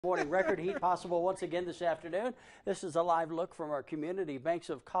Morning record heat possible once again this afternoon. This is a live look from our Community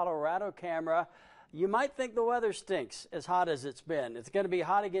Banks of Colorado camera. You might think the weather stinks as hot as it's been. It's going to be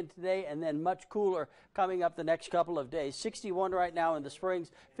hot again today and then much cooler coming up the next couple of days. 61 right now in the Springs,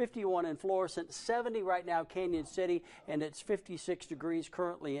 51 in Florissant, 70 right now Canyon City, and it's 56 degrees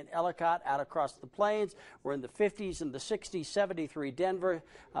currently in Ellicott. Out across the plains, we're in the 50s and the 60s, 73 Denver,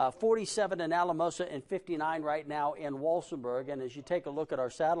 47 in Alamosa, and 59 right now in Walsenburg. And as you take a look at our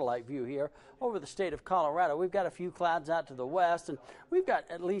satellite view here over the state of Colorado, we've got a few clouds out to the west, and we've got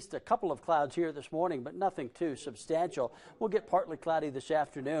at least a couple of clouds here this morning, but nothing too substantial. We'll get partly cloudy this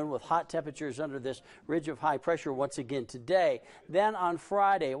afternoon with hot temperatures under this ridge of high pressure once again today. Then on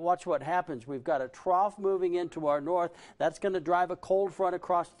Friday, watch what happens. We've got a trough moving into our north. That's going to drive a cold front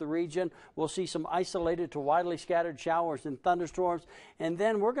across the region. We'll see some isolated to widely scattered showers and thunderstorms. And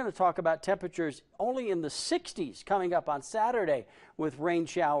then we're going to talk about temperatures only in the 60s coming up on Saturday with rain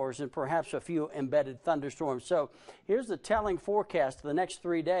showers and perhaps a few embedded thunderstorms. So here's the telling forecast for the next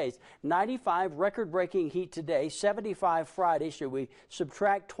 3 days. 95 record-breaking heat today, 75 Friday, so we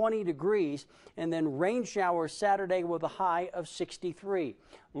subtract 20 degrees, and then rain showers Saturday with a high of 63.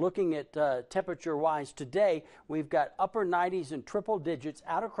 Looking at temperature-wise today, we've got upper 90s and triple digits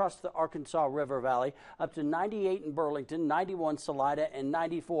out across the Arkansas River Valley, up to 98 in Burlington, 91 Salida, and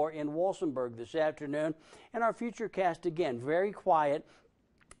 94 in Walsenburg this afternoon. And our futurecast, again, very quiet.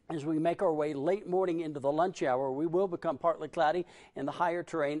 As we make our way late morning into the lunch hour, we will become partly cloudy in the higher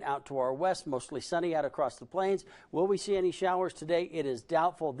terrain out to our west, mostly sunny out across the plains. Will we see any showers today? It is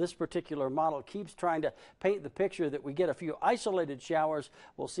doubtful. This particular model keeps trying to paint the picture that we get a few isolated showers.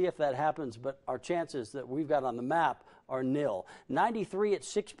 We'll see if that happens, but our chances that we've got on the map are nil. 93 at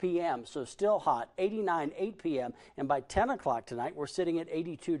 6 p.m., so still hot. 89 8 p.m., and by 10 o'clock tonight, we're sitting at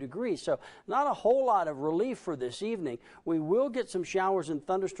 82 degrees. So not a whole lot of relief for this evening. We will get some showers and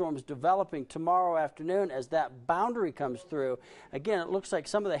thunderstorms developing tomorrow afternoon as that boundary comes through. Again, it looks like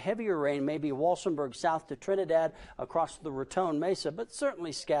some of the heavier rain may be Walsenburg south to Trinidad across the Raton Mesa, but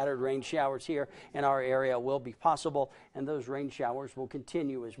certainly scattered rain showers here in our area will be possible, and those rain showers will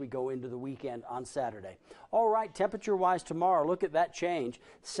continue as we go into the weekend on Saturday. All right, temperature-wise tomorrow, look at that change.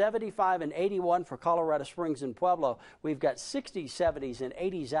 75 and 81 for Colorado Springs and Pueblo. We've got 60s, 70s, and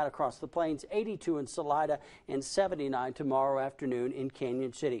 80s out across the plains, 82 in Salida, and 79 tomorrow afternoon in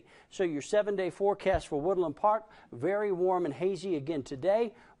Canyon City. So your 7-day forecast for Woodland Park, very warm and hazy again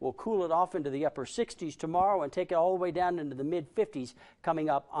today. We'll cool it off into the upper 60s tomorrow and take it all the way down into the mid-50s coming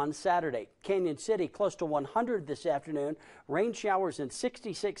up on Saturday. Canyon City close to 100 this afternoon. Rain showers in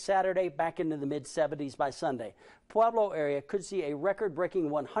 66 Saturday, back into the mid-70s by Sunday. Pueblo area could see a record-breaking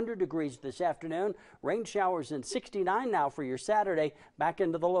 100 degrees this afternoon. Rain showers in 69 now for your Saturday, back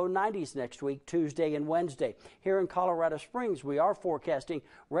into the low 90s next week, Tuesday and Wednesday. Here in Colorado Springs, we are forecasting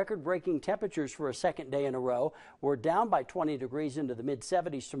record-breaking temperatures for a second day in a row. We're down by 20 degrees into the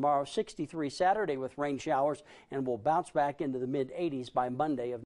mid-70s tomorrow, 63 Saturday with rain showers, and we'll bounce back into the mid-80s by Monday of